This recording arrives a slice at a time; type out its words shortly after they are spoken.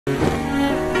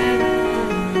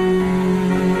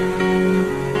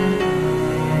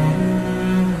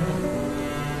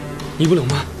你不冷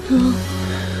吗？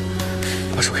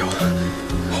把手给我。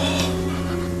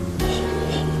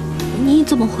你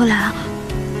怎么会来啊？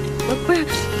不是，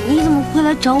你怎么会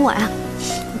来找我呀？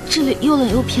这里又冷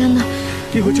又偏的。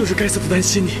因为就是该死的担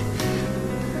心你。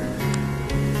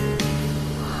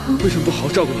为什么不好好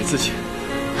照顾你自己？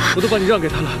我都把你让给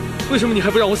他了，为什么你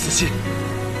还不让我死心？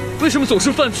为什么总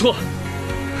是犯错？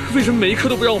为什么每一刻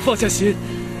都不让我放下心？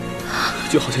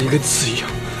就好像一根刺一样，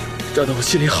扎得我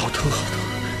心里好疼好疼。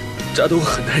 扎得我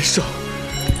很难受，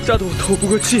扎得我透不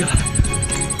过气来。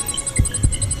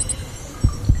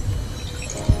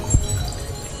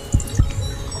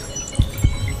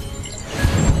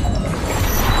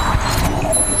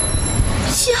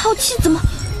信号器怎么？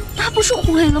它不是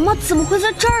毁了吗？怎么会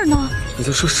在这儿呢？你在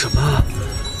说什么？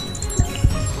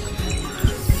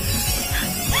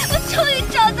我终于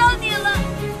找到你了！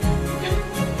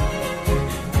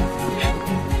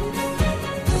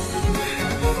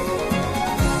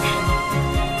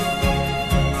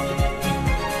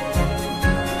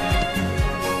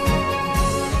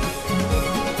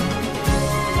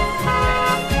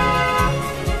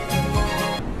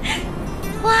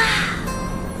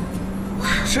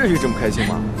 至于这么开心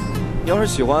吗？你要是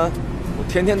喜欢，我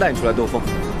天天带你出来兜风。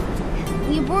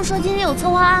你不是说今天有策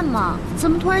划案吗？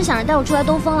怎么突然想着带我出来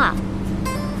兜风了？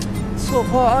策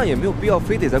划案也没有必要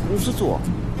非得在公司做。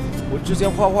我之前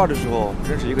画画的时候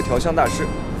认识一个调香大师，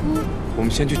我们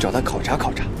先去找他考察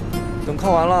考察，等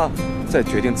看完了再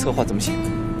决定策划怎么写。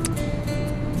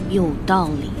有道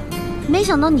理，没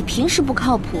想到你平时不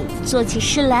靠谱，做起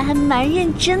事来还蛮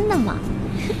认真的嘛。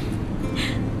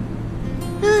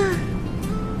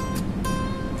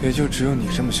也就只有你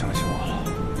这么相信我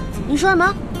了。你说什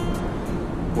么？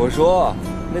我说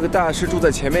那个大师住在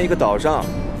前面一个岛上，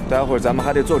待会儿咱们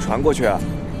还得坐船过去啊。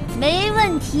没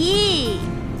问题。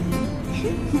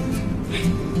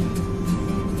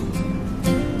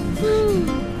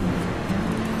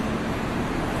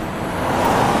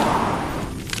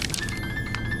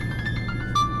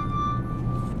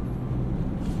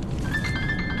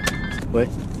喂。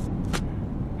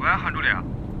喂，韩助理，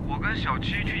我跟小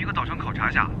七去一个岛上考察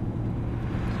一下。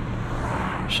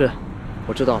是，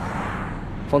我知道了。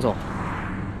方总，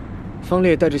方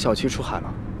烈带着小七出海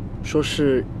了，说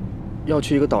是要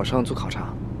去一个岛上做考察。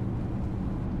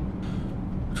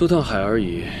出趟海而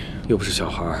已，又不是小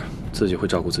孩，自己会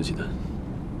照顾自己的。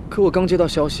可我刚接到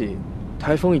消息，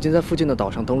台风已经在附近的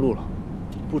岛上登陆了，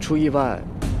不出意外，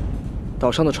岛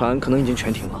上的船可能已经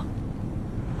全停了。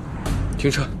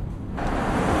停车。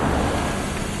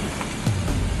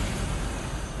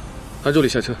 韩助理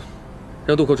下车，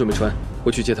让渡口准备船，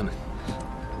我去接他们。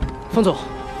方总，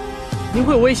您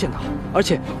会有危险的，而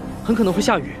且很可能会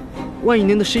下雨，万一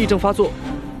您的失忆症发作，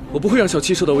我不会让小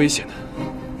七受到危险的。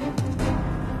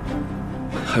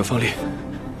还有方烈，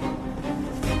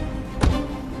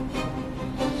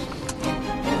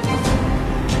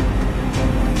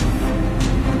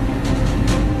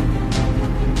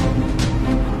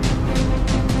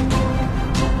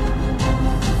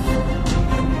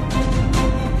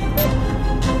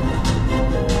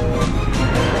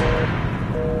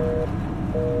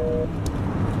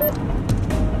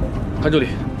韩助理，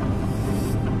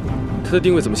他的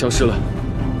定位怎么消失了？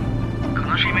可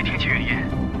能是因为天气原因，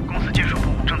公司技术部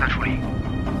正在处理。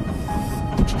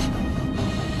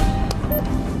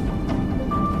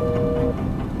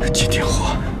接电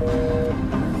话。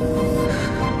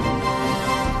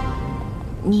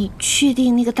你确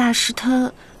定那个大师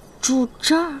他住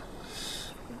这儿？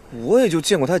我也就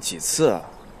见过他几次，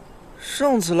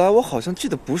上次来我好像记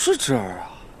得不是这儿啊。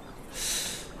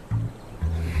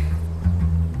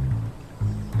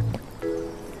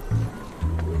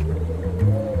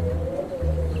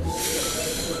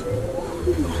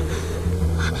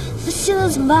 现在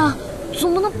怎么办啊？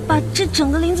总不能把这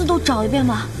整个林子都找一遍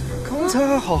吧？刚才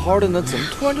还好好的呢，怎么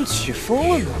突然就起风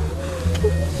了呢？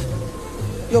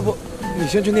要不你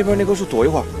先去那边那棵树躲一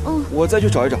会儿，我再去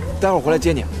找一找，待会儿回来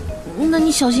接你。那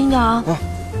你小心点啊！啊，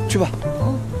去吧。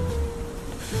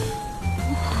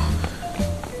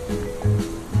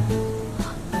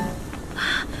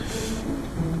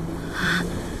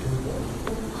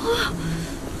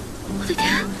我的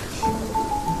天！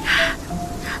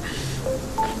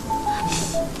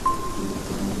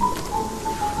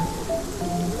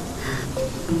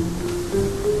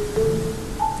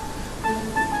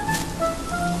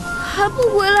 还不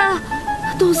回来，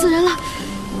冻死人了！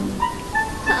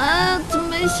啊，怎么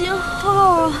没信号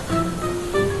啊？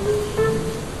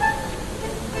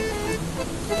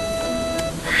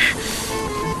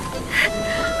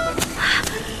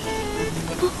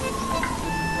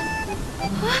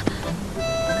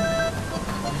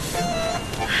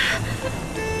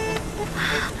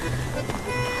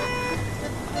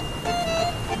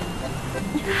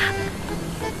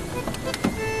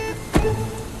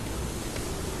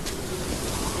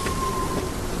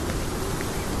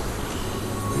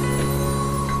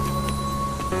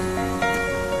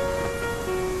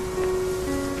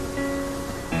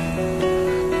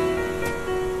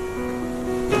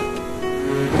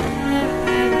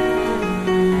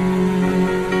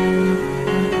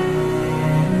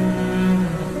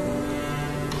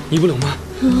你不冷吗？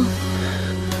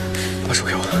把手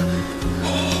给我。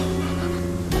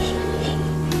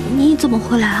你怎么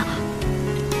会来啊？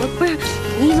不是，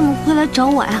你怎么会来找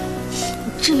我呀？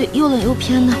这里又冷又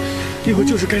偏的。因为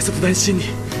就是该死不担心你。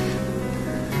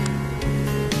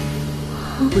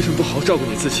为什么不好好照顾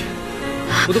你自己？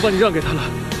我都把你让给他了，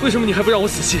为什么你还不让我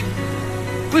死心？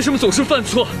为什么总是犯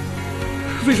错？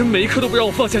为什么每一刻都不让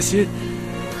我放下心？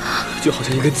就好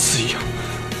像一根刺一样，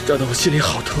扎得我心里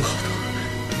好疼好疼。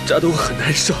扎得我很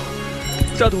难受，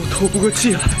扎得我透不过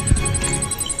气来。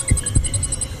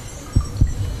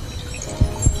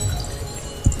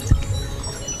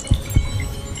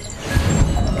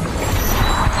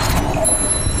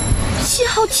7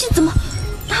号气怎么？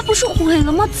它不是毁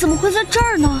了吗？怎么会在这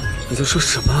儿呢？你在说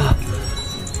什么？